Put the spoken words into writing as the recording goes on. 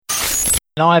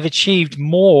And I've achieved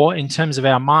more in terms of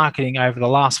our marketing over the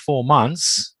last 4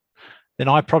 months than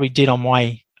I probably did on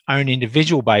my own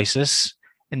individual basis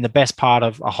in the best part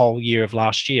of a whole year of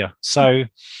last year. So,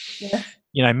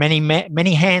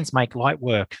 many hands make light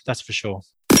work. That's for sure.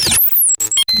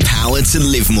 Power to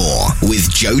Live More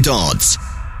with Joe Dodds.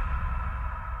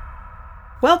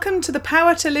 Welcome to the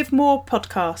Power to Live More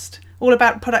podcast, all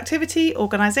about productivity,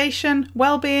 organisation,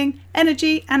 well-being,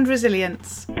 energy and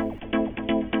resilience.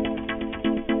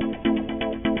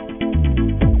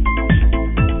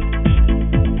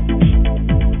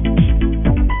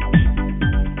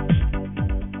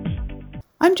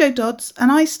 I'm Joe Dodds,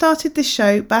 and I started this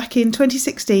show back in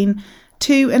 2016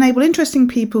 to enable interesting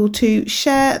people to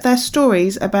share their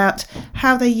stories about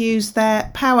how they use their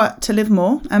power to live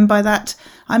more. And by that,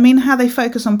 I mean how they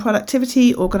focus on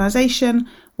productivity, organisation,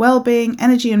 well-being,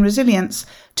 energy and resilience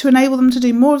to enable them to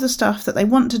do more of the stuff that they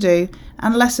want to do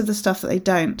and less of the stuff that they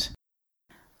don't.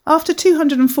 After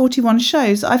 241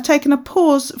 shows, I've taken a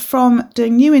pause from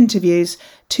doing new interviews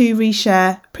to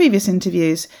reshare previous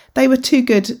interviews. They were too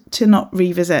good to not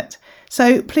revisit.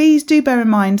 So please do bear in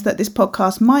mind that this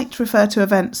podcast might refer to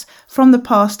events from the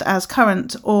past as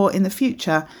current or in the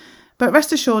future. But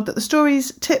rest assured that the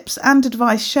stories, tips and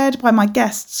advice shared by my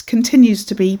guests continues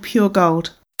to be pure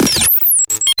gold.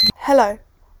 Hello,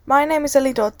 my name is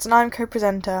Ellie Dodds and I'm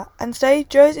co-presenter, and today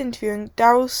Joe is interviewing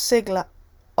Daryl Cygler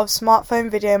of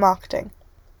smartphone video marketing.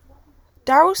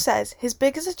 Daryl says his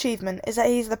biggest achievement is that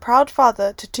he's the proud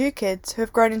father to 2 kids who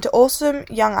have grown into awesome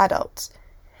young adults.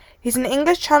 He's an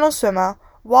English Channel swimmer,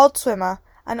 wild swimmer,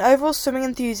 and overall swimming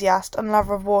enthusiast and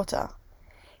lover of water.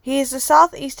 He is the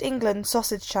South East England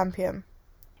sausage champion.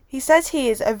 He says he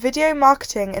is a video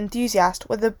marketing enthusiast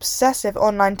with obsessive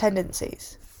online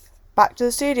tendencies. Back to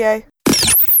the studio.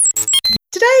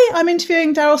 Today I'm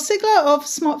interviewing Daryl Cygler of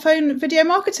Smartphone Video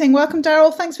Marketing. Welcome,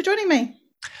 Daryl. Thanks for joining me.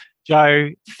 Joe,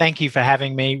 thank you for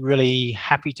having me. Really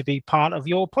happy to be part of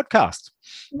your podcast.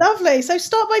 Lovely. So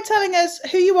start by telling us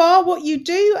who you are, what you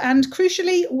do, and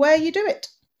crucially, where you do it.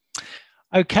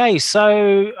 Okay,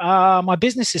 so my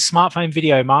business is Smartphone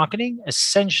Video Marketing.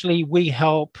 Essentially, we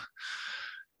help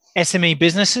SME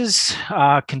businesses,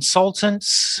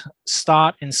 consultants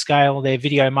start and scale their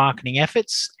video marketing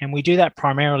efforts. And we do that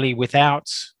primarily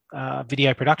without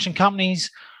video production companies,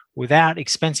 without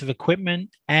expensive equipment,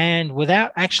 and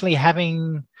without actually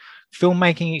having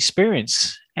filmmaking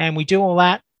experience. And we do all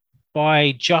that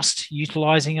by just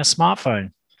utilizing a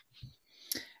smartphone.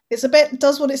 It's a bit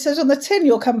does what it says on the tin,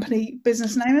 your company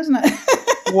business name, isn't it?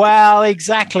 Well,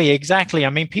 exactly. I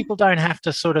mean, people don't have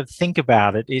to sort of think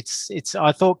about it. It's.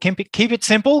 I thought keep it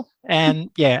simple, and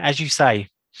yeah, as you say.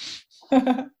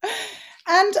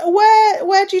 And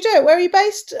where do you do it? Where are you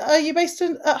based? Are you based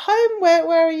at home?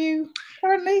 Where are you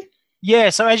currently? Yeah,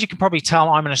 so as you can probably tell,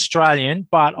 I'm an Australian,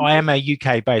 but I am a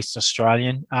UK-based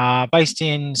Australian, based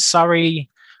in Surrey,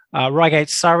 Reigate,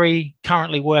 Surrey.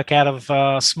 Currently work out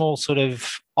of small sort of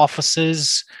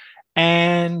offices,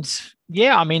 and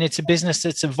yeah, I mean, it's a business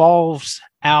that's evolved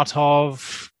out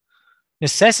of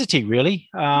necessity, really,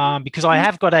 because I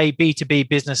have got a B2B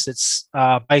business that's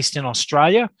based in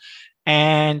Australia,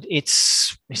 and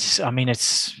it's a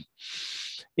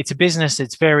business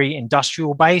that's very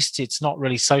industrial based. It's not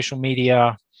really social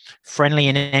media friendly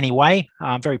in any way.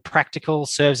 Very practical,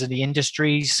 serves the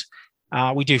industries.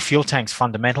 We do fuel tanks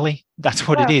fundamentally. That's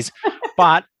what it is.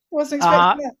 But wasn't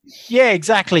expecting that. Yeah,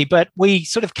 exactly. But we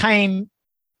sort of came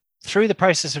through the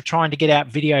process of trying to get out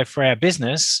video for our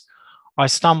business. I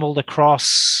stumbled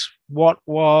across what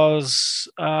was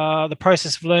the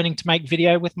process of learning to make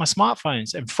video with my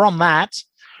smartphones. And from that,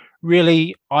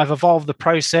 really, I've evolved the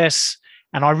process,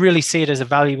 and I really see it as a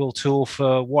valuable tool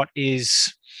for what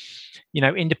is,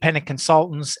 independent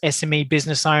consultants, SME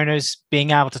business owners being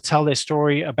able to tell their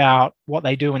story about what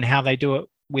they do and how they do it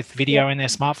with video in their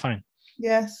smartphone.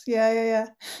 Yes, yeah.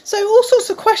 So all sorts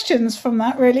of questions from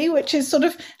that, really, which is sort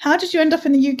of, how did you end up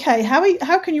in the UK?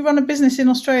 How can you run a business in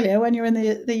Australia when you're in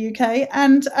the UK?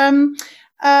 And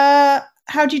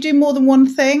how do you do more than one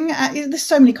thing? There's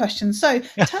so many questions. So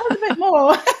tell us a bit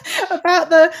more about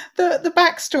the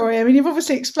backstory. I mean, you've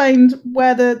obviously explained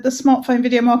where the smartphone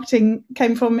video marketing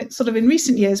came from sort of in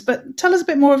recent years, but tell us a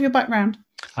bit more of your background.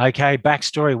 Okay,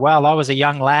 backstory. Well, I was a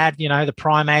young lad, the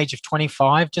prime age of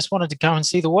 25, just wanted to go and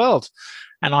see the world.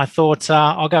 And I thought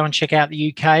I'll go and check out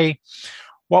the UK,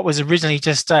 what was originally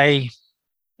just an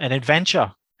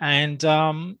adventure. And,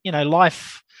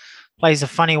 life plays a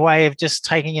funny way of just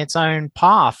taking its own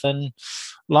path. And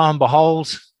lo and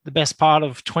behold, the best part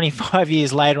of 25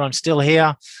 years later, I'm still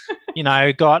here,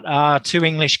 got 2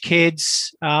 English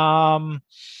kids.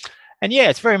 And yeah,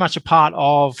 it's very much a part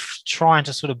of trying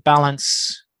to sort of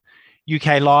balance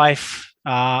UK life,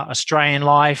 Australian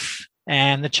life,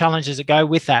 and the challenges that go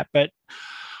with that. But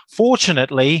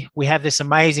fortunately, we have this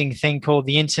amazing thing called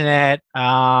the internet,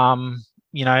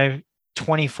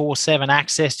 24/7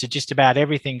 access to just about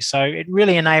everything. So it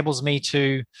really enables me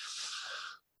to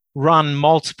run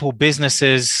multiple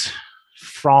businesses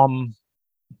from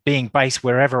being based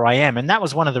wherever I am. And that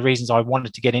was one of the reasons I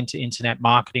wanted to get into internet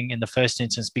marketing in the first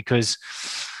instance, because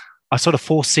I sort of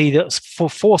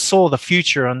foresaw the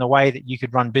future and the way that you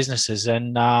could run businesses.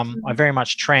 And I very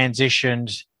much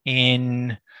transitioned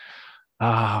in,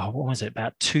 what was it,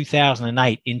 about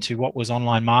 2008 into what was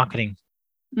online marketing.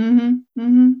 Mm-hmm.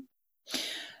 Mm-hmm.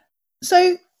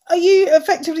 So are you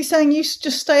effectively saying you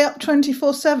just stay up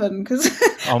 24/7? Because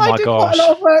I do quite a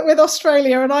lot of work with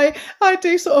Australia, and I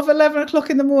do sort of 11 o'clock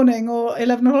in the morning or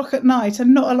 11 o'clock at night,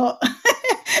 and not a lot.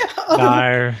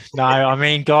 No. I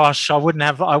mean, gosh, I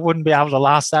wouldn't be able to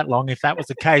last that long if that was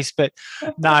the case. But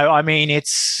no, I mean,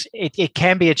 it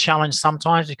can be a challenge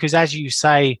sometimes, because as you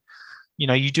say,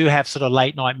 you do have sort of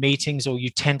late night meetings, or you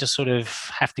tend to sort of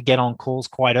have to get on calls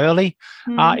quite early.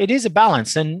 It is a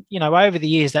balance. And, over the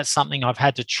years, that's something I've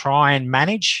had to try and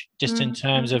manage, just in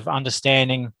terms of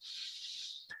understanding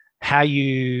how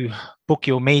you book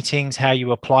your meetings, how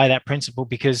you apply that principle.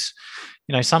 Because,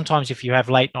 sometimes if you have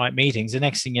late night meetings, the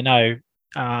next thing you know,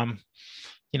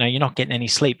 you're not getting any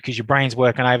sleep because your brain's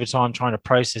working overtime trying to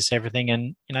process everything.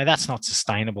 And, that's not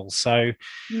sustainable. So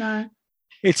no.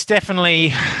 It's definitely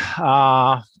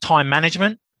time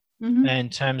management in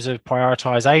terms of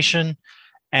prioritization,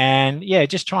 and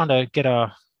just trying to get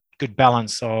a good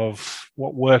balance of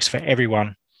what works for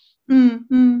everyone.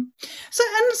 Mm-hmm. So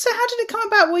how did it come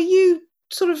about? Were you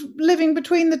sort of living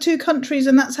between the two countries,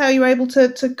 and that's how you were able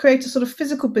to create a sort of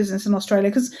physical business in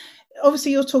Australia? Because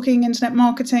obviously you're talking internet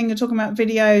marketing, you're talking about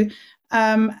video,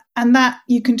 and that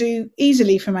you can do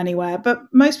easily from anywhere. But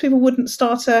most people wouldn't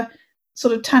start a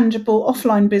sort of tangible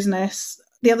offline business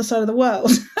the other side of the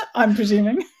world, I'm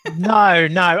presuming. No.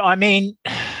 I mean,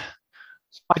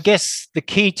 I guess the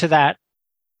key to that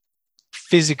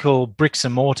physical bricks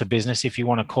and mortar business, if you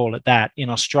want to call it that, in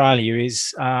Australia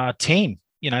is team.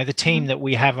 The team that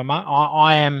we have.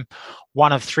 I am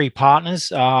one of three partners.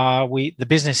 The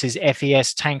business is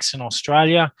FES Tanks in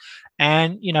Australia.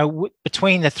 And,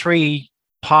 between the three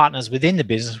partners within the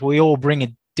business, we all bring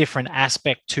a different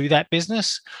aspect to that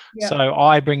business. Yep. So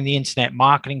I bring the internet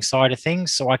marketing side of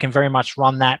things, so I can very much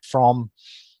run that from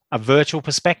a virtual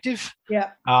perspective. Yeah.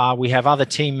 We have other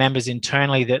team members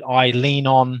internally that I lean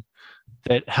on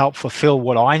that help fulfill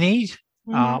what I need.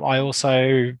 I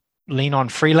also lean on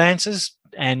freelancers,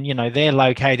 and they're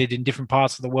located in different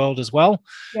parts of the world as well,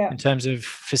 in terms of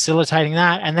facilitating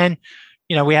that. And then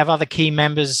we have other key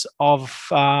members of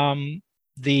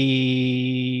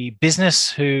the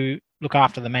business who look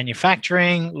after the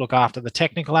manufacturing, look after the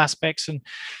technical aspects. And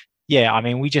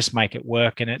we just make it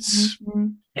work. And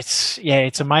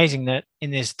it's amazing that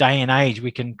in this day and age, we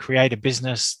can create a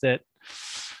business that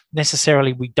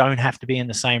necessarily we don't have to be in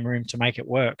the same room to make it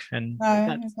work. And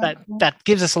that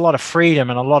gives us a lot of freedom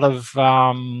and a lot of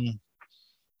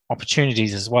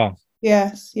opportunities as well.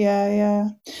 Yes, yeah.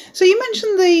 So you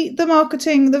mentioned the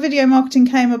marketing, the video marketing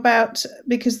came about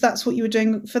because that's what you were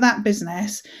doing for that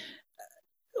business.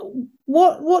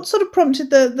 What sort of prompted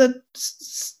the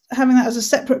having that as a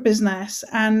separate business,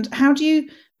 and how do you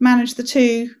manage the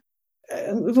two?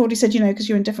 We've already said, because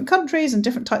you're in different countries and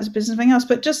different types of business and everything else,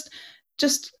 but just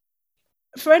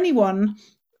for anyone,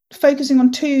 focusing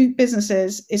on two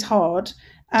businesses is hard.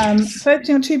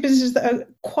 Focusing on two businesses that are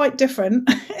quite different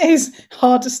is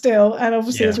harder still. And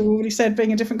obviously, as we already said,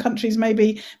 being in different countries,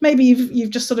 maybe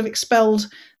you've just sort of expelled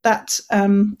that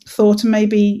thought, and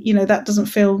maybe that doesn't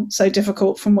feel so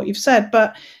difficult from what you've said.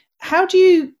 But how do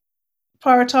you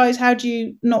prioritize? How do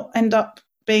you not end up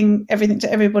being everything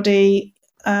to everybody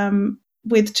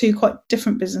with two quite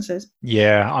different businesses?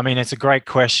 Yeah, I mean, it's a great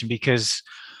question, because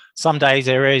some days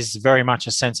there is very much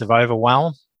a sense of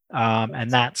overwhelm. And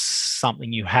that's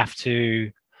something you have to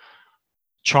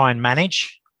try and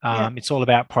manage. It's all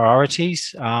about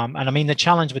priorities. And I mean, the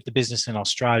challenge with the business in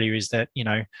Australia is that,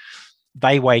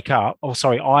 they wake up,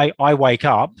 I wake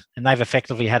up and they've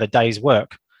effectively had a day's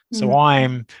work. So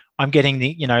I'm getting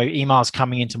the, emails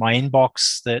coming into my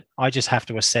inbox that I just have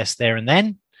to assess there and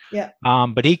then. Yeah.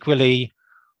 But equally,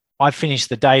 I finished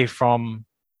the day from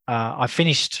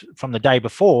the day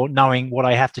before knowing what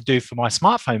I have to do for my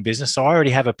smartphone business. So I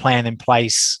already have a plan in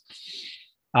place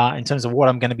in terms of what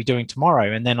I'm going to be doing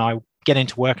tomorrow. And then I get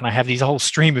into work and I have these whole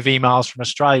stream of emails from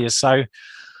Australia. So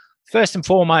first and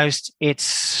foremost,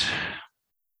 it's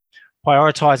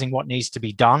prioritizing what needs to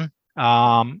be done.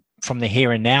 from the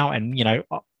here and now, and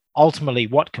ultimately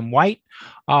what can wait.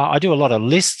 I do a lot of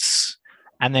lists,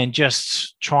 and then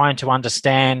just trying to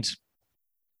understand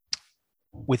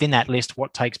within that list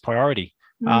what takes priority.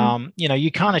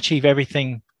 You can't achieve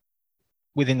everything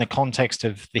within the context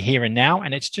of the here and now,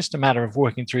 and it's just a matter of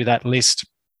working through that list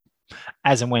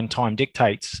as and when time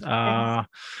dictates.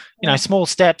 Small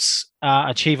steps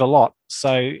achieve a lot,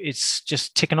 so it's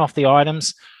just ticking off the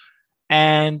items.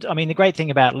 And I mean, the great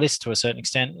thing about lists to a certain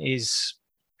extent is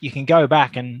you can go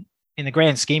back, and in the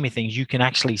grand scheme of things, you can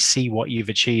actually see what you've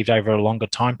achieved over a longer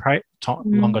time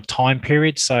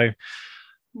period. So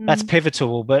that's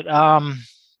pivotal. But I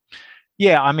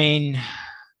mean,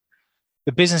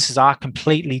 the businesses are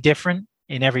completely different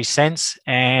in every sense,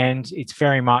 and it's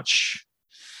very much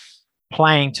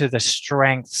playing to the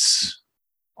strengths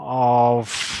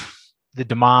of the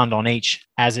demand on each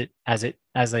as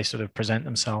they sort of present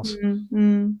themselves.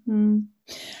 And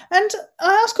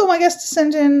I ask all my guests to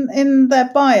send in their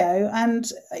bio, and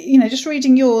just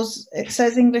reading yours, it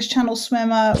says English Channel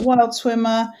swimmer, wild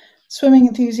swimmer, swimming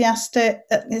enthusiast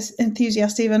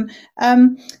even.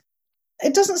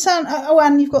 It doesn't sound.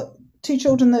 And you've got 2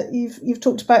 children that you've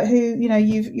talked about who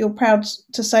you're proud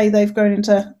to say they've grown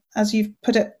into, as you've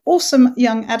put it, awesome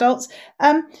young adults.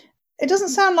 It doesn't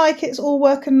sound like it's all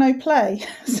work and no play.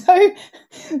 So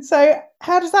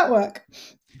how does that work?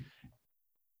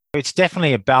 It's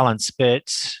definitely a balance,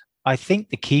 but I think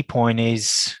the key point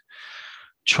is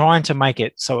trying to make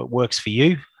it so it works for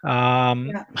you.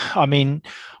 I mean,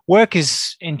 work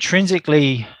is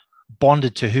intrinsically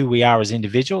bonded to who we are as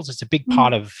individuals. It's a big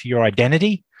part of your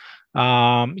identity.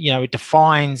 It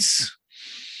defines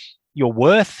your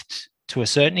worth to a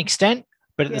certain extent,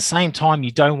 but at the same time,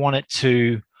 you don't want it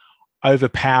to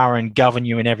overpower and govern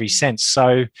you in every sense.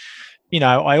 So,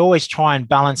 I always try and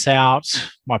balance out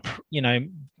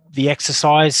the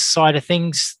exercise side of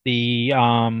things, the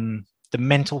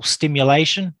mental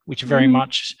stimulation, which very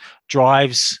much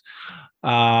drives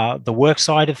the work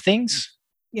side of things,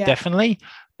 definitely.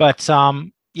 But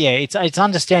it's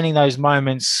understanding those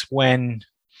moments when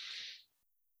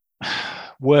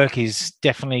work is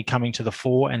definitely coming to the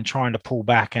fore and trying to pull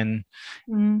back and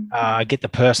get the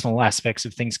personal aspects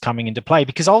of things coming into play.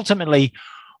 Because ultimately,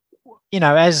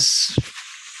 as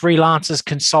freelancers,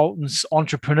 consultants,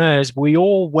 entrepreneurs, we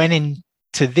all went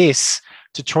into this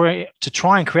to try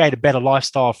and create a better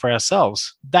lifestyle for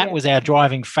ourselves. That was our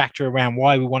driving factor around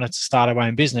why we wanted to start our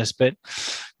own business. But,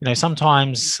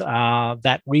 sometimes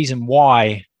that reason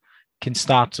why can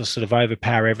start to sort of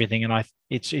overpower everything. And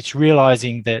it's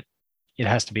realizing that it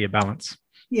has to be a balance.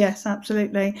 Yes,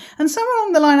 absolutely. And somewhere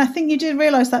along the line, I think you did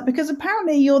realise that, because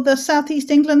apparently you're the South East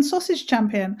England sausage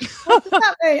champion. What does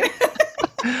that mean?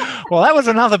 Well, that was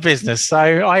another business. So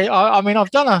I mean, I've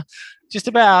done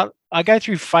I go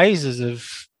through phases of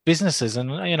businesses,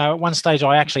 and at one stage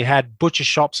I actually had butcher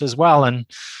shops as well, and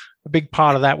a big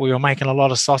part of that, we were making a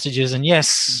lot of sausages. And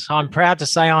yes, I'm proud to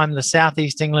say I'm the South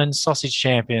East England sausage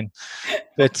champion.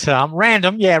 But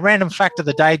random fact of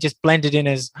the day, just blended in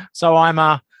as, so I'm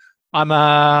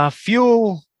a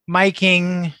fuel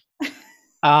making,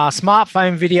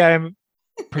 smartphone video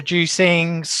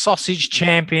producing sausage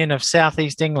champion of South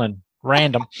East England.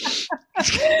 Random.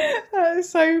 That is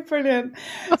so brilliant.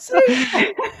 So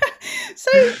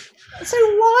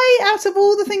why, out of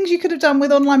all the things you could have done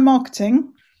with online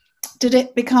marketing, did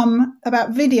it become about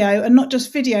video, and not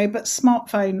just video, but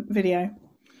smartphone video?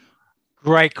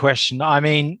 Great question. I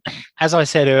mean, as I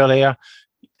said earlier,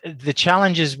 the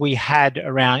challenges we had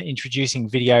around introducing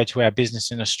video to our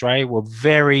business in Australia were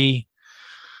very,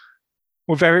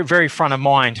 very front of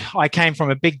mind. I came from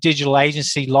a big digital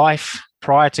agency life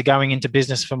prior to going into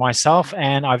business for myself,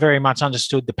 and I very much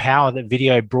understood the power that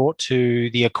video brought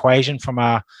to the equation from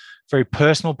a very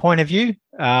personal point of view.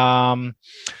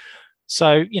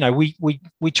 So,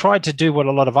 we tried to do what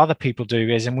a lot of other people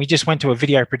do and we just went to a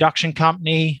video production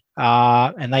company,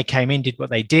 and they came in, did what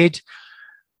they did.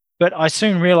 But I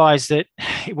soon realized that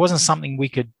it wasn't something we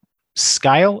could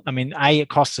scale. I mean, it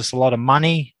cost us a lot of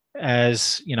money,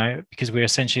 as because we're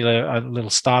essentially a little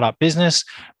startup business.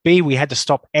 B, we had to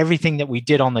stop everything that we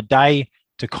did on the day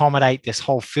to accommodate this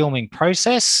whole filming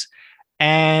process.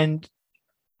 And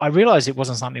I realized it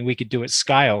wasn't something we could do at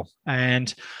scale.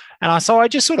 So I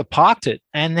just sort of parked it.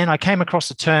 And then I came across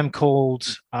a term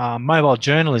called mobile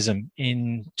journalism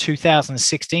in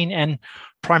 2016. And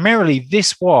primarily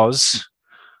this was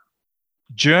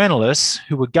journalists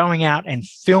who were going out and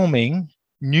filming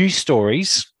news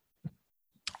stories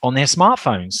on their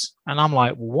smartphones. And I'm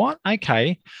like, what?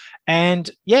 Okay. And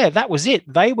that was it.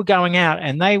 They were going out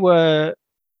and they were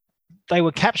they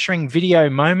were capturing video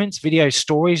moments, video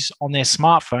stories on their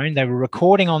smartphone. They were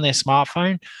recording on their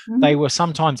smartphone. They were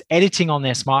sometimes editing on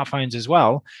their smartphones as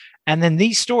well. And then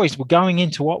these stories were going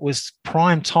into what was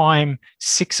prime time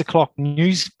 6 o'clock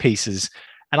news pieces.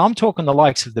 And I'm talking the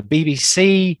likes of the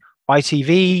BBC,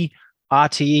 ITV,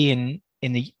 RTE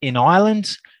in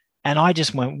Ireland. And I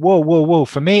just went, whoa, whoa, whoa.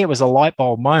 For me, it was a light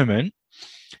bulb moment.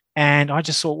 And I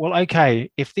just thought, well,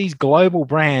 okay, if these global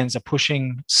brands are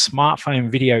pushing smartphone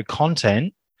video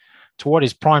content to what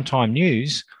is primetime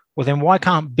news, well, then why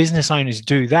can't business owners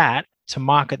do that to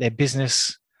market their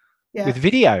business with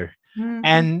video?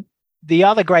 And the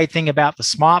other great thing about the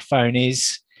smartphone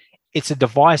is it's a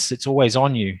device that's always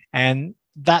on you. And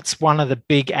that's one of the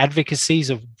big advocacies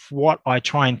of what I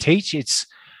try and teach. It's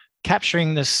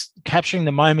capturing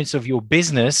the moments of your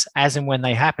business as and when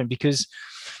they happen, because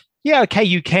yeah, okay,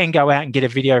 you can go out and get a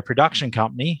video production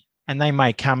company and they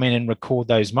may come in and record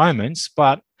those moments,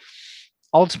 but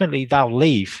ultimately they'll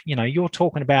leave. You know, you're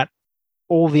talking about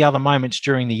all the other moments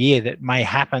during the year that may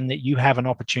happen that you have an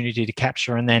opportunity to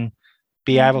capture and then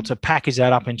be able to package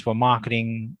that up into a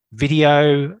marketing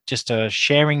video, just a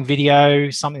sharing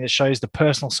video, something that shows the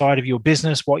personal side of your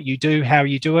business, what you do, how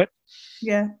you do it.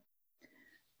 Yeah.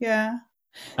 Yeah.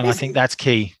 And I think that's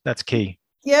key. That's key.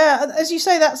 Yeah. As you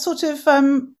say, that sort of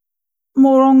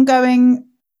more ongoing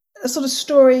sort of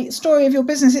story of your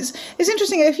business. It's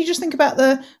interesting if you just think about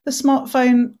the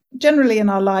smartphone generally in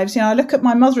our lives. You know, I look at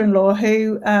my mother-in-law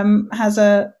who has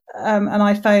an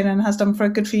iPhone and has done for a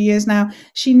good few years now.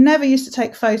 She never used to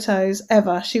take photos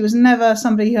ever. She was never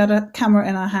somebody who had a camera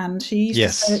in her hand. She used to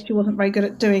say that she wasn't very good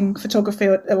at doing photography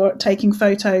or taking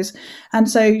photos, and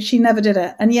so she never did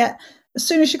it. And yet, as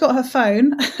soon as she got her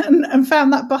phone and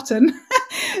found that button,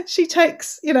 she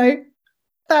takes, you know,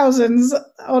 thousands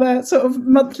on a sort of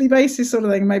monthly basis sort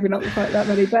of thing, maybe not quite that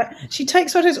many, but she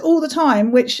takes photos all the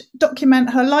time which document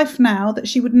her life now that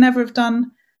she would never have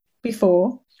done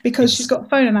before because she's got a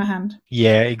phone in her hand.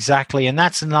 Yeah, exactly. And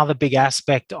that's another big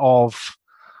aspect of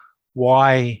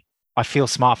why I feel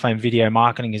smartphone video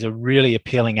marketing is a really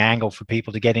appealing angle for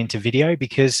people to get into video,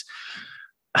 because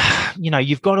you know,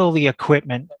 you've got all the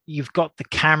equipment, you've got the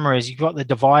cameras, you've got the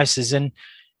devices, and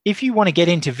if you want to get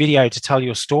into video to tell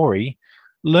your story,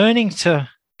 learning to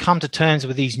come to terms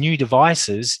with these new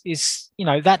devices is, you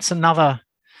know, that's another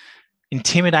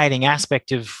intimidating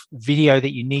aspect of video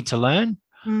that you need to learn.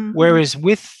 Whereas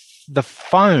with the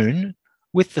phone,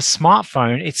 with the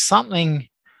smartphone, it's something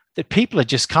that people are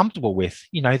just comfortable with.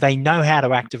 You know, they know how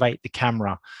to activate the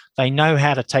camera. They know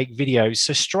how to take videos.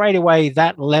 So straight away,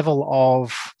 that level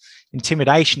of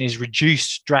intimidation is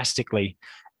reduced drastically.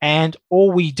 And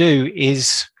all we do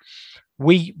is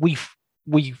we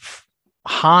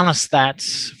harness that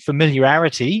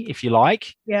familiarity, if you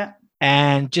like,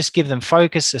 and just give them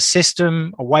focus, a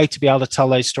system, a way to be able to tell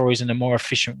those stories in a more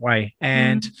efficient way.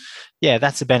 And yeah,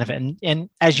 that's the benefit. And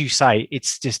as you say,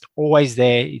 it's just always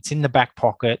there. It's in the back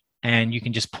pocket and you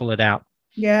can just pull it out.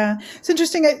 Yeah, it's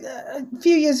interesting. A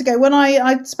few years ago, when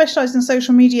I specialised in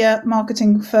social media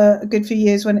marketing for a good few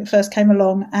years when it first came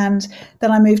along, and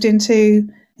then I moved into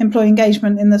employee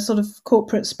engagement in the sort of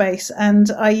corporate space.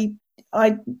 And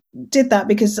I did that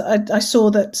because I saw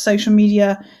that social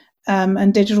media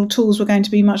and digital tools were going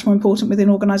to be much more important within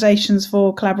organisations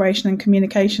for collaboration and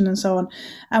communication and so on.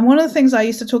 And one of the things I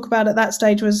used to talk about at that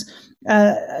stage was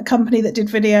a company that did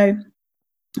video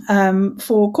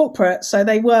for corporate. So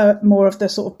they were more of the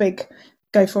sort of big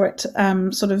go for it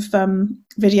sort of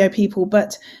video people.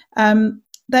 But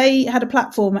they had a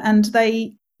platform and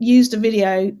they used a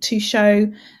video to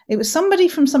show, it was somebody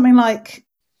from something like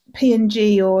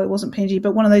P&G, or it wasn't P&G,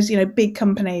 but one of those, you know, big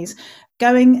companies,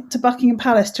 going to Buckingham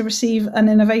Palace to receive an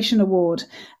innovation award.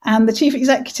 And the chief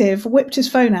executive whipped his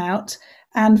phone out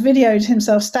and videoed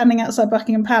himself standing outside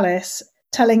Buckingham Palace,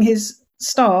 telling his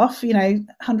staff, you know,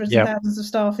 hundreds of thousands of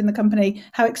staff in the company,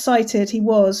 how excited he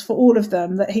was for all of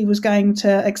them that he was going to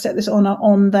accept this honour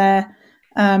on their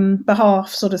behalf,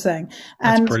 sort of thing.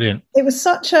 And that's brilliant. It was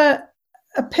such a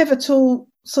pivotal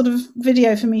sort of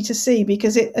video for me to see,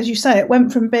 because it, as you say, it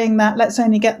went from being that let's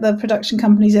only get the production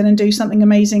companies in and do something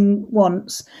amazing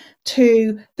once,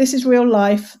 to this is real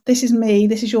life, this is me,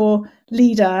 this is your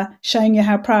leader showing you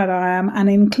how proud I am and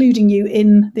including you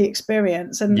in the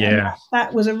experience. And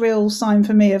that was a real sign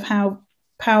for me of how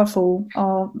powerful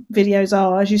our videos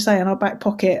are, as you say, in our back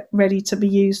pocket, ready to be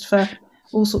used for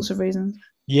all sorts of reasons.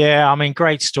 Yeah, I mean,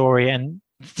 great story. And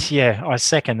yeah, I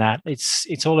second that.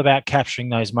 It's all about capturing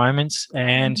those moments.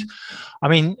 And I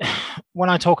mean,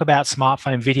 when I talk about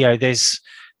smartphone video, there's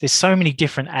so many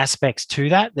different aspects to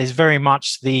that. There's very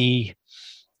much the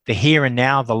here and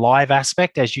now, the live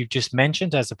aspect, as you've just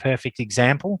mentioned, as a perfect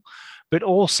example. but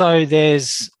also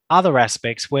there's other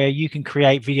aspects where you can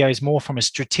create videos more from a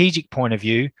strategic point of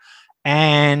view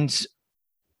and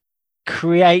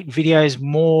create videos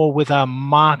more with a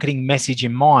marketing message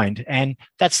in mind. And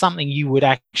that's something you would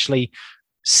actually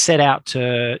set out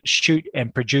to shoot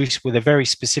and produce with a very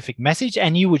specific message.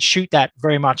 And you would shoot that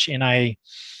very much in a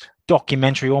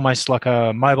documentary, almost like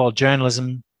a mobile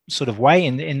journalism sort of way,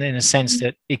 in a sense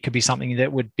that it could be something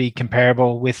that would be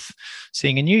comparable with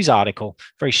seeing a news article,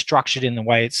 very structured in the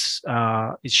way it's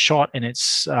shot and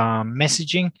its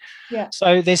messaging. Yeah.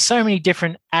 So there's so many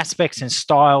different aspects and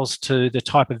styles to the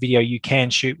type of video you can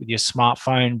shoot with your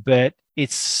smartphone, but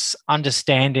it's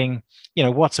understanding,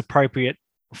 what's appropriate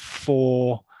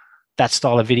for that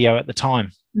style of video at the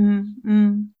time.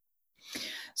 Mm-hmm.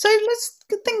 So let's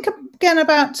think again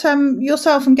about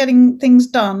yourself and getting things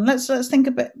done. Let's think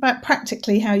a bit about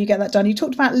practically how you get that done. You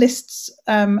talked about lists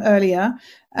earlier.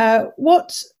 How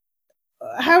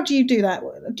do you do that?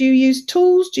 Do you use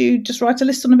tools? Do you just write a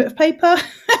list on a bit of paper?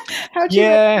 How do you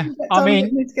get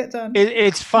to get done?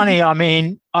 It's funny. I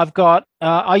mean, I've got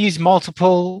I use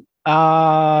multiple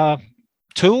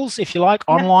tools, if you like,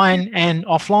 online and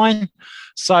offline.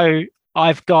 So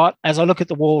I've got, as I look at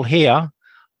the wall here,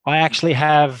 I actually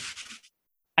have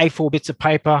A4 bits of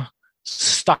paper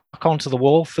stuck onto the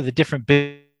wall for the different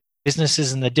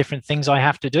businesses and the different things I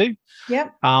have to do.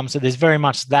 Yep. So there's very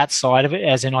much that side of it,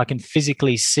 as in I can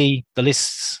physically see the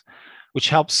lists, which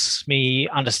helps me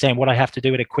understand what I have to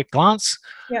do at a quick glance.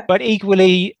 Yep. But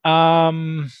equally,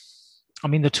 the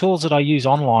tools that I use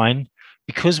online,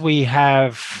 because we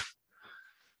have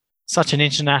such an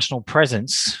international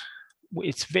presence,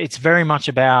 it's very much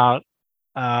about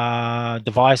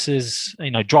devices.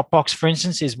 Dropbox, for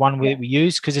instance, is one we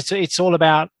use because it's all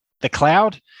about the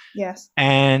cloud. Yes.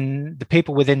 And the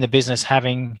people within the business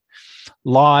having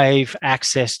live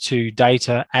access to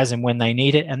data as and when they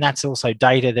need it. And that's also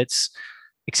data that's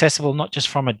accessible not just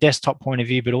from a desktop point of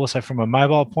view, but also from a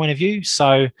mobile point of view.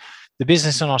 So the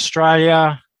business in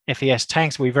Australia, FES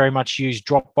Tanks, we very much use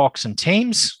Dropbox and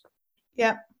Teams.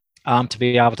 Yeah. To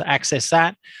be able to access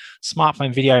that.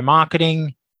 Smartphone video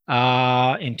marketing,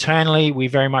 internally, we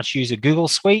very much use a Google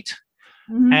Suite.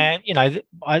 Mm-hmm. And,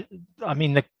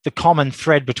 the common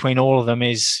thread between all of them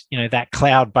is, that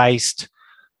cloud-based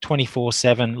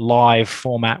 24/7 live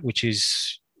format, which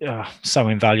is so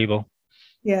invaluable.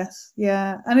 Yes.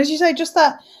 Yeah. And as you say, just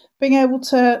that being able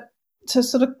to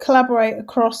sort of collaborate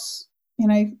across,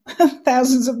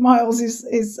 thousands of miles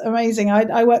is amazing.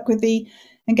 I work with the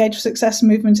Engage for Success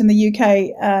movement in the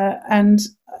UK, and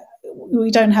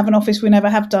we don't have an office. We never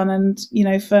have done. And,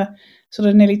 for sort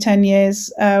of nearly 10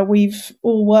 years, we've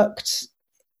all worked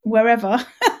wherever.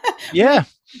 Yeah.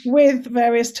 With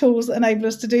various tools that enable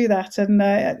us to do that. And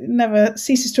it never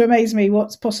ceases to amaze me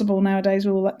what's possible nowadays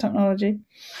with all that technology.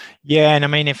 Yeah. And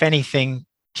if anything,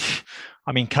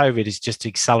 COVID has just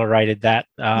accelerated that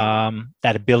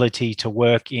that ability to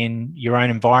work in your own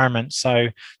environment. So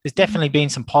there's definitely been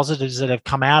some positives that have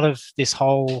come out of this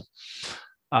whole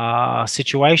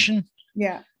situation.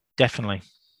 Yeah, definitely.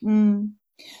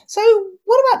 So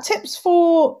what about tips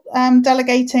for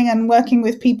delegating and working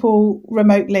with people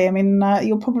remotely?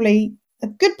 You're probably a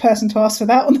good person to ask for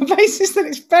that on the basis that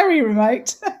it's very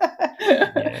remote.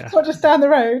 Yeah. It's not just down the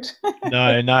road.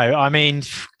 No.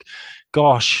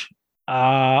 Gosh.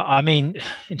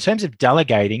 In terms of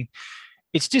delegating,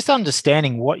 it's just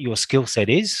understanding what your skill set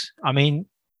is. I'm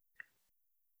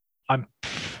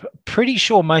pretty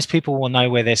sure most people will know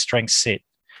where their strengths sit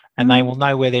and they will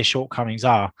know where their shortcomings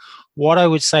are. What I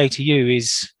would say to you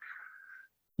is,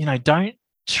 don't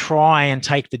try and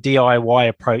take the DIY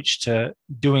approach to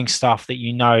doing stuff that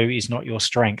is not your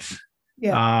strength.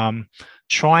 Yeah.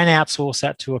 Try and outsource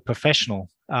that to a professional.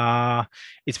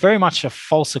 It's very much a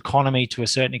false economy to a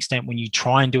certain extent when you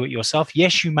try and do it yourself.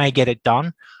 Yes, you may get it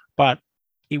done, but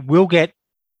it will get,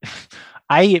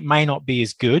 A, it may not be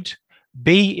as good.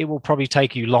 B, it will probably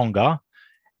take you longer.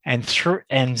 And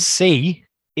C,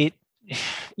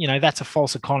 that's a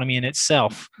false economy in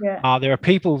itself. Yeah. There are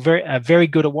people very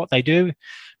good at what they do,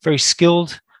 very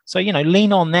skilled. So,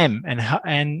 lean on them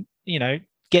and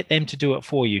get them to do it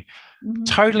for you. Mm-hmm.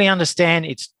 Totally understand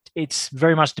it's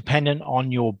very much dependent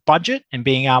on your budget and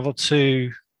being able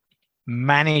to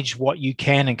manage what you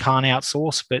can and can't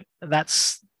outsource. But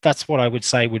that's what I would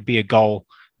say would be a goal,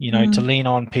 to lean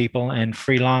on people and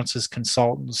freelancers,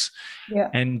 consultants,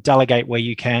 and delegate where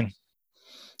you can.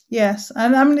 Yes.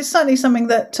 And it's certainly something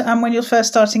that when you're first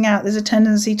starting out, there's a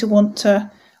tendency to want to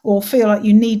or feel like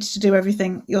you need to do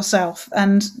everything yourself.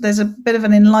 And there's a bit of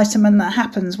an enlightenment that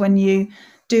happens when you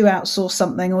do outsource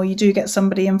something or you do get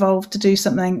somebody involved to do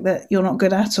something that you're not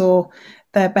good at or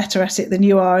they're better at it than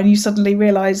you are, and you suddenly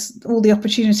realize all the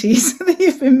opportunities that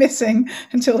you've been missing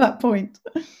until that point.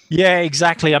 Yeah,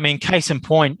 exactly. I mean, case in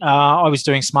point, I was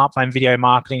doing smartphone video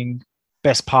marketing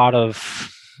best part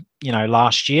of,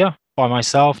 last year by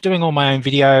myself, doing all my own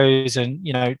videos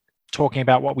and, talking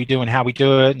about what we do and how we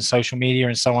do it and social media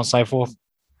and so on and so forth.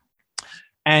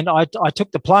 And I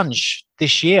took the plunge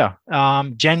this year,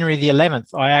 January the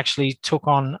 11th. I actually took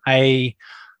on a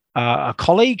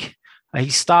colleague. He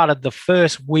started the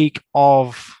first week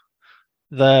of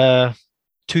the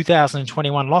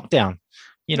 2021 lockdown,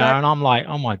 and I'm like,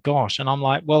 oh my gosh. And I'm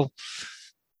like, well,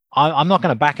 I'm not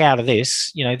going to back out of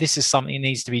this. This is something that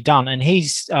needs to be done. And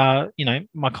he's,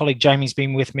 my colleague Jamie's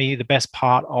been with me the best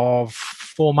part of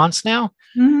 4 months now.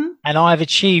 Mm-hmm. And I've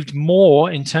achieved more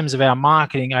in terms of our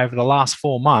marketing over the last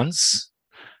 4 months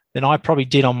than I probably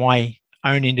did on my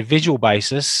own individual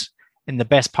basis in the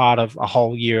best part of a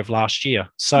whole year of last year.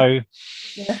 So,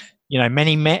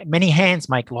 many hands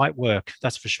make light work.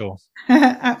 That's for sure.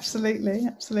 Absolutely.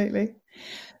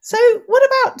 So what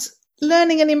about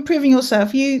learning and improving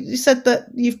yourself? You said that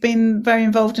you've been very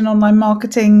involved in online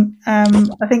marketing. I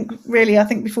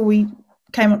think before we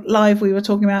came live, we were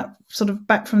talking about sort of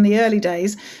back from the early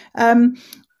days.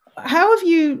 How have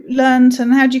you learned,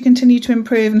 and how do you continue to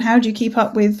improve, and how do you keep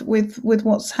up with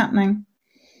what's happening?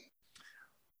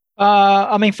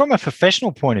 I mean, from a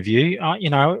professional point of view,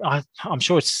 I'm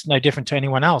sure it's no different to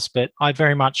anyone else, but I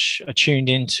very much are tuned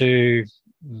into,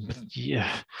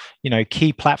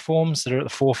 key platforms that are at the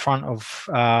forefront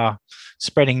of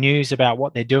spreading news about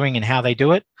what they're doing and how they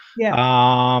do it. Yeah.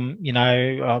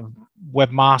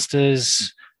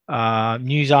 Webmasters,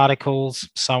 news articles,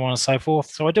 so on and so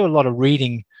forth. So I do a lot of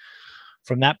reading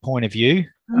from that point of view,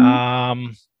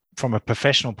 from a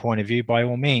professional point of view, by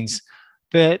all means.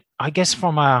 But I guess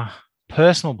from a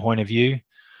personal point of view,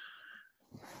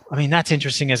 I mean, that's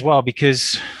interesting as well,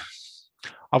 because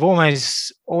I've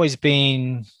always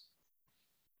been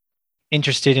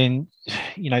interested in,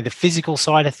 the physical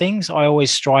side of things. I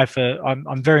always strive for,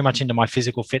 I'm very much into my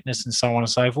physical fitness and so on and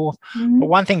so forth. Mm-hmm. But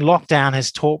one thing lockdown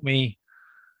has taught me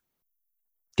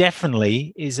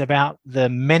definitely is about the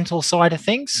mental side of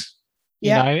things,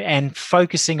 and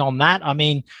focusing on that. I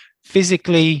mean,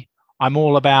 physically, I'm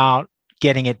all about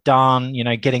getting it done,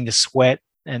 getting the sweat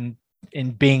and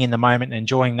being in the moment and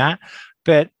enjoying that.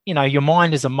 But, your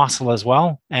mind is a muscle as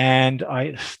well. And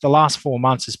the last 4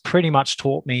 months has pretty much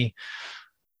taught me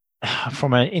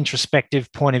from an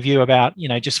introspective point of view about,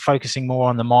 just focusing more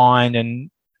on the mind and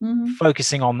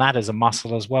focusing on that as a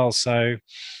muscle as well. So,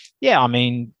 yeah, I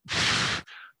mean,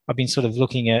 I've been sort of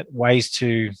looking at ways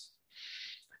to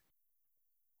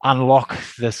unlock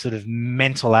the sort of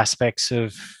mental aspects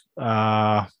of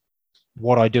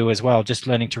what I do as well, just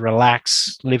learning to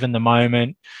relax, live in the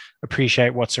moment,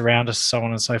 appreciate what's around us, so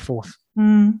on and so forth.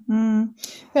 Mm-hmm.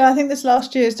 Yeah, I think this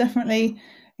last year has definitely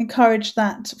encouraged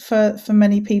that for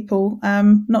many people,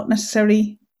 not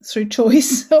necessarily through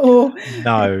choice or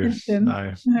no.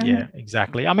 Yeah,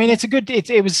 exactly. I mean,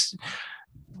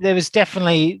 there was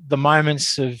definitely the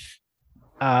moments of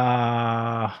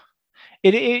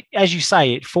it, as you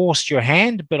say, it forced your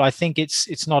hand, but I think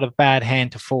it's not a bad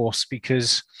hand to force,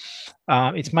 because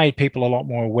it's made people a lot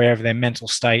more aware of their mental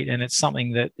state, and it's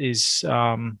something that is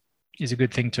a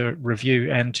good thing to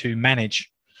review and to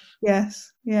manage.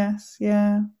 Yes, yeah.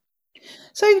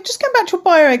 So just going back to your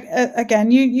bio again,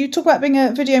 you talk about being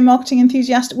a video marketing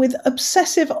enthusiast with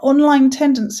obsessive online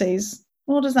tendencies.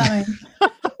 What does that mean?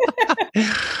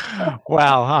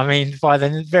 Well, I mean, by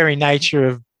the very nature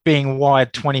of being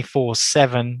wired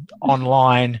 24/7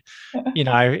 online,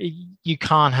 you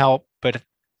can't help but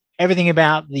everything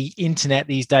about the internet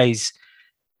these days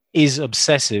is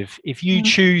obsessive. If you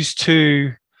choose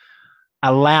to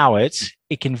allow it,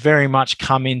 it can very much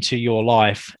come into your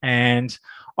life. And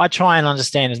I try and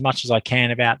understand as much as I can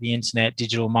about the internet,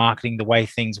 digital marketing, the way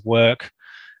things work.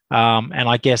 And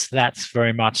I guess that's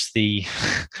very much the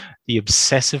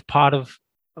obsessive part of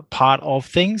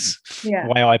things,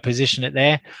 the way I position it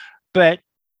there. But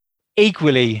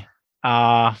equally,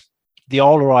 the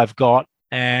older I've got,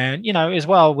 and, as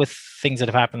well with things that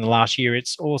have happened the last year,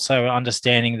 it's also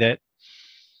understanding that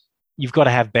you've got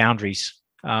to have boundaries.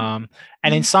 And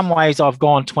in some ways, I've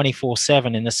gone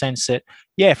 24/7 in the sense that,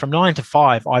 from 9 to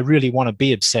 5, I really want to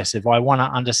be obsessive. I want to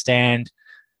understand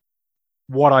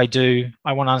what I do.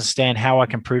 I want to understand how I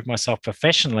can prove myself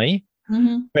professionally.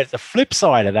 But the flip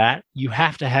side of that, you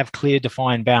have to have clear,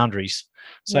 defined boundaries.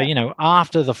 So,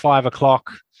 after the 5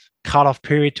 o'clock cutoff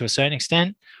period, to a certain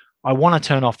extent, I want to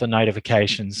turn off the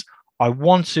notifications. I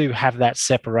want to have that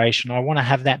separation. I want to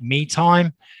have that me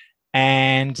time.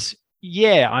 And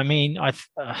Yeah, I mean,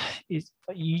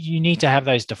 you need to have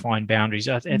those defined boundaries.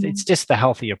 It's just the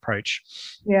healthy approach.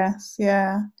 Yes,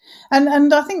 yeah,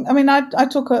 and I think, I mean, I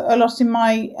talk a lot in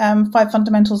my 5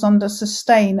 fundamentals under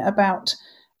sustain about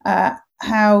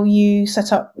how you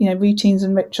set up, routines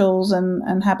and rituals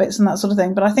and habits and that sort of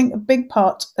thing. But I think a big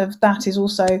part of that is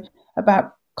also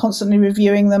about constantly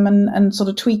reviewing them and sort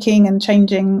of tweaking and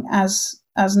changing as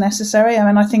necessary. I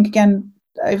mean, I think again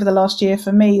over the last year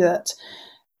for me that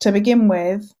to begin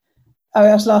with,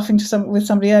 I was laughing with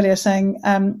somebody earlier saying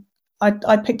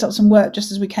I picked up some work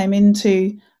just as we came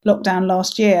into lockdown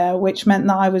last year, which meant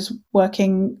that I was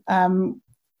working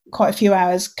quite a few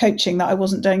hours coaching that I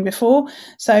wasn't doing before.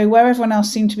 So where everyone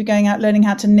else seemed to be going out learning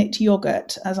how to knit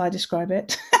yogurt, as I describe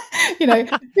it,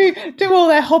 do all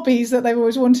their hobbies that they've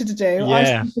always wanted to do.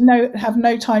 Yeah. I seem to have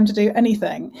no time to do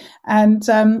anything. And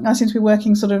I seem to be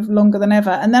working sort of longer than ever.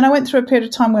 And then I went through a period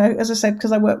of time where, as I said,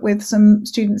 because I work with some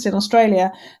students in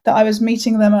Australia, that I was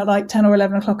meeting them at like 10 or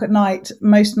 11 o'clock at night,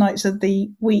 most nights of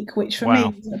the week, which for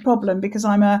me isn't a problem because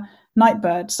I'm a night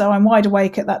bird, so I'm wide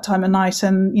awake at that time of night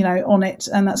and on it,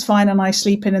 and that's fine, and I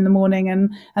sleep in the morning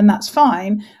and that's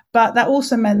fine. But that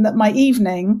also meant that my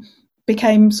evening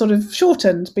became sort of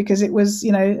shortened because it was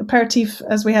aperitif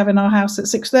as we have in our house at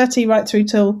 6:30 right through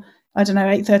till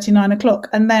 8:30, 9 o'clock,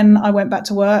 and then I went back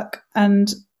to work,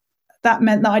 and that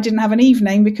meant that I didn't have an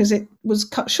evening because it was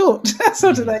cut short,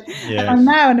 sort of thing. Yeah. And I'm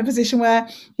now in a position where,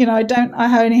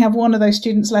 I only have one of those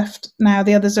students left now.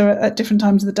 The others are at different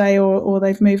times of the day or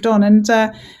they've moved on. And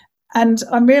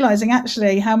I'm realizing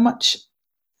actually how much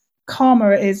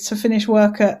calmer it is to finish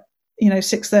work at,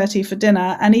 6:30 for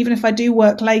dinner. And even if I do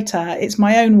work later, it's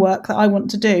my own work that I want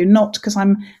to do, not because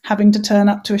I'm having to turn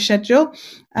up to a schedule.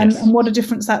 And, yes. And what a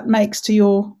difference that makes to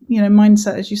your,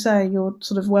 mindset, as you say, your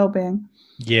sort of well-being.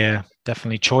 Yeah,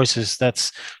 definitely. Choices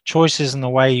and the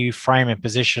way you frame a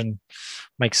position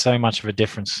makes so much of a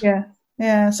difference. Yeah.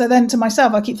 So then to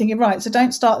myself, I keep thinking, right, so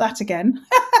don't start that again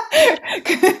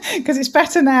because it's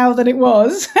better now than it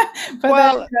was.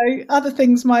 But then, other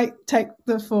things might take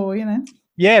the fall,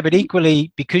 Yeah, but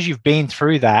equally, because you've been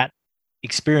through that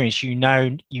experience, you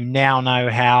now know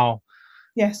how.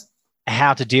 Yes.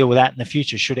 How to deal with that in the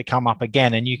future should it come up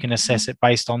again, and you can assess it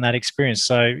based on that experience.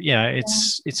 So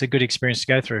it's a good experience to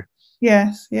go through.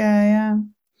 Yes. Yeah.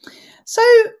 So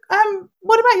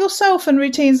what about yourself and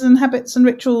routines and habits and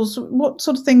rituals? What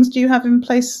sort of things do you have in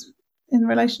place in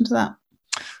relation to that?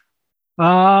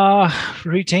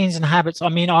 Routines and habits, I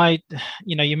mean,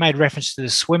 you made reference to the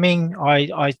swimming.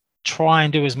 I try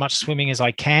and do as much swimming as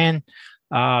I can,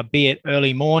 be it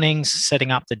early mornings, setting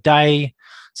up the day,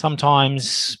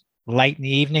 sometimes late in the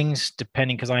evenings,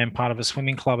 depending, because I am part of a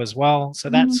swimming club as well.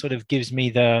 So that sort of gives me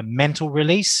the mental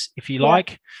release, if you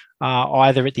like,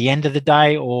 either at the end of the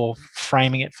day or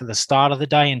framing it for the start of the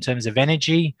day in terms of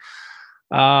energy.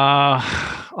 In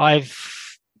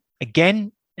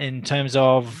terms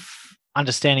of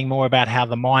understanding more about how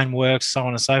the mind works, so on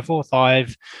and so forth,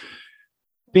 I've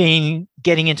been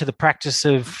getting into the practice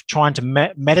of trying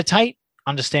to meditate,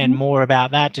 understand more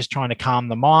about that, just trying to calm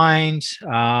the mind,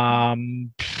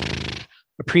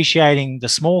 appreciating the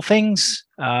small things.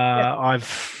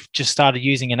 I've just started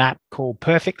using an app called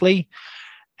Perfectly,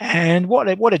 and what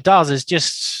it does is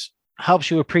just helps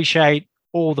you appreciate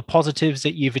all the positives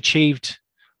that you've achieved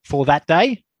for that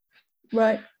day.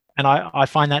 Right. And I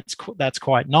find that's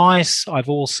quite nice. I've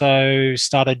also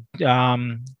started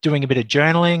doing a bit of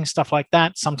journaling, stuff like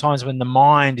that. Sometimes when the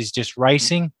mind is just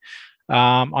racing,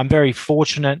 I'm very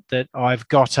fortunate that I've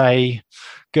got a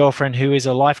girlfriend who is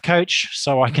a life coach,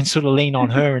 so I can sort of lean on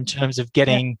her in terms of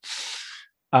getting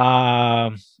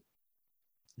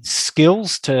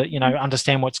skills to,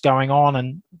 understand what's going on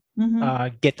and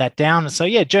get that down. And so,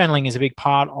 journaling is a big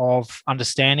part of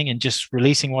understanding and just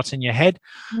releasing what's in your head.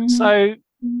 So,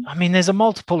 I mean, there's a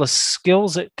multiple of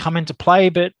skills that come into play,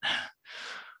 but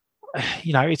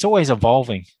it's always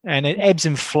evolving, and it ebbs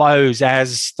and flows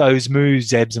as those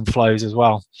moves ebbs and flows as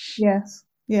well. Yes.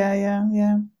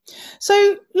 Yeah.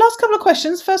 So last couple of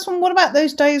questions. First one, what about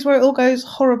those days where it all goes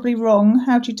horribly wrong?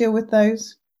 How do you deal with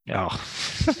those?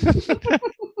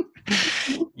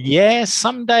 Yeah,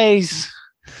 some days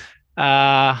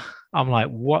I'm like,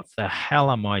 what the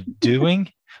hell am I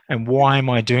doing? And why am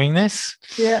I doing this?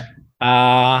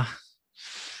 I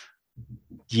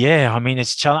mean,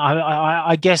 it's challenging.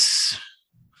 I guess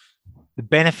the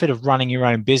benefit of running your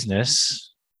own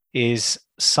business is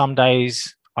some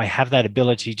days I have that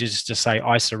ability just to say,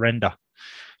 I surrender,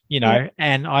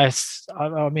 and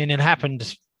I mean, it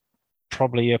happened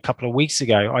probably a couple of weeks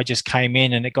ago. I just came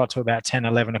in and it got to about 10,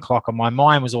 11 o'clock and my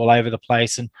mind was all over the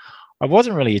place and I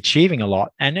wasn't really achieving a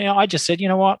lot. And I just said, you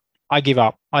know what? I give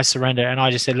up. I surrender. And I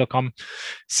just said, look, I'm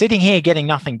sitting here getting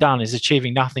nothing done, is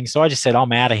achieving nothing. So I just said,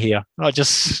 I'm out of here. I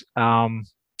just, called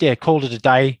it a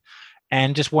day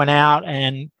and just went out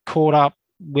and caught up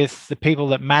with the people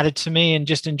that mattered to me and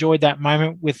just enjoyed that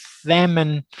moment with them.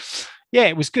 And yeah,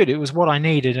 it was good. It was what I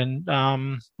needed, and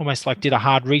almost like did a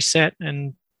hard reset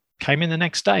and came in the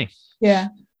next day. Yeah.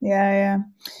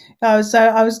 I was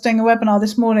doing a webinar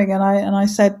this morning, and I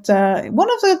said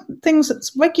one of the things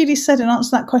that's regularly said in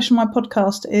answer to that question on my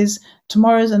podcast is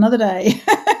tomorrow's another day.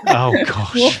 Oh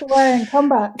gosh, walk away and come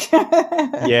back.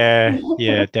 yeah,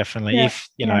 definitely. Yeah, if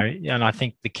you know, and I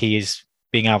think the key is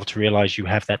being able to realize you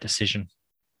have that decision.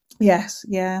 Yes,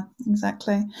 yeah,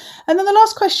 exactly. And then the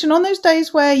last question, on those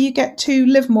days where you get to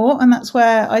live more, and that's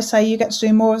where I say you get to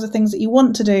do more of the things that you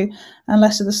want to do and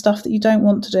less of the stuff that you don't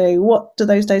want to do. What do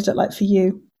those days look like for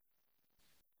you?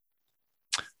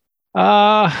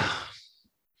 Well,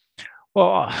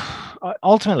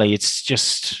 ultimately, it's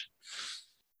just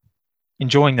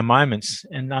enjoying the moments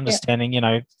and understanding,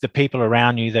 the people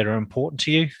around you that are important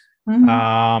to you.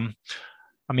 Mm-hmm.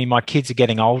 I mean, my kids are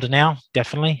getting older now,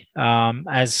 definitely.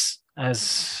 As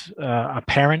a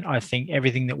parent, I think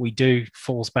everything that we do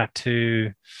falls back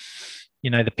to,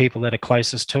 the people that are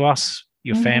closest to us,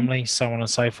 your mm-hmm. family, so on and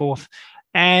so forth.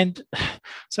 And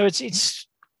so it's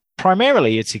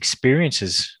primarily it's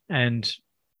experiences, and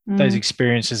those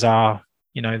experiences are,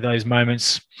 those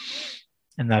moments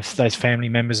and those family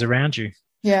members around you.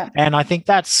 Yeah. And I think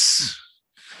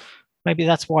maybe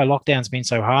that's why lockdown's been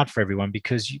so hard for everyone,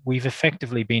 because we've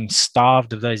effectively been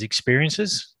starved of those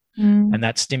experiences and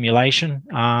that stimulation.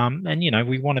 And,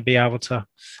 we want to be able to,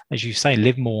 as you say,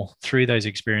 live more through those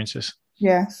experiences.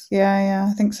 Yes. Yeah,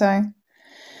 I think so.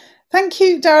 Thank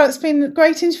you, Daryl. It's been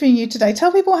great interviewing you today.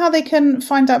 Tell people how they can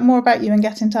find out more about you and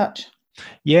get in touch.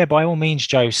 Yeah, by all means,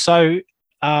 Joe. So you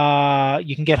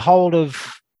can get hold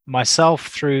of myself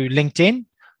through LinkedIn.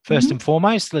 First and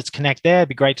foremost, let's connect there. It'd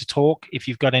be great to talk if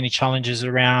you've got any challenges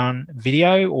around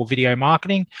video or video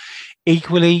marketing.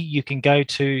 Equally, you can go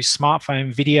to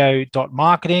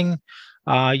smartphonevideo.marketing.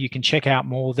 You can check out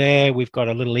more there. We've got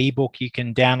a little ebook you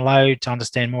can download to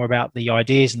understand more about the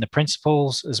ideas and the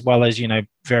principles, as well as,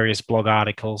 various blog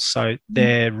articles. So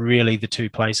they're really the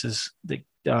two places that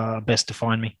are best to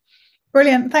find me.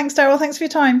 Brilliant. Thanks, Daryl. Thanks for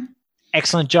your time.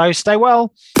 Excellent, Joe. Stay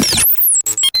well.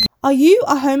 Are you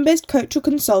a home-based coach or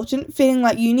consultant feeling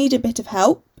like you need a bit of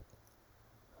help?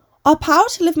 Our Power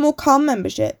to Live More Calm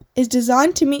membership is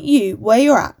designed to meet you where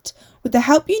you're at with the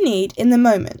help you need in the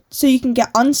moment so you can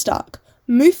get unstuck,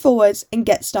 move forwards and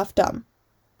get stuff done.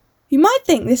 You might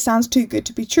think this sounds too good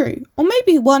to be true, or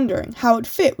maybe wondering how it would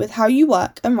fit with how you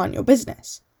work and run your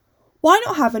business. Why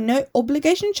not have a no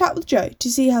obligation chat with Jo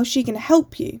to see how she can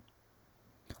help you?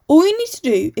 All you need to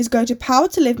do is go to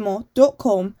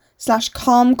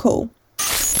powertolivemore.com/calm call.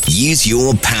 Use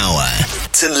your power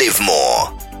to live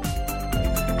more.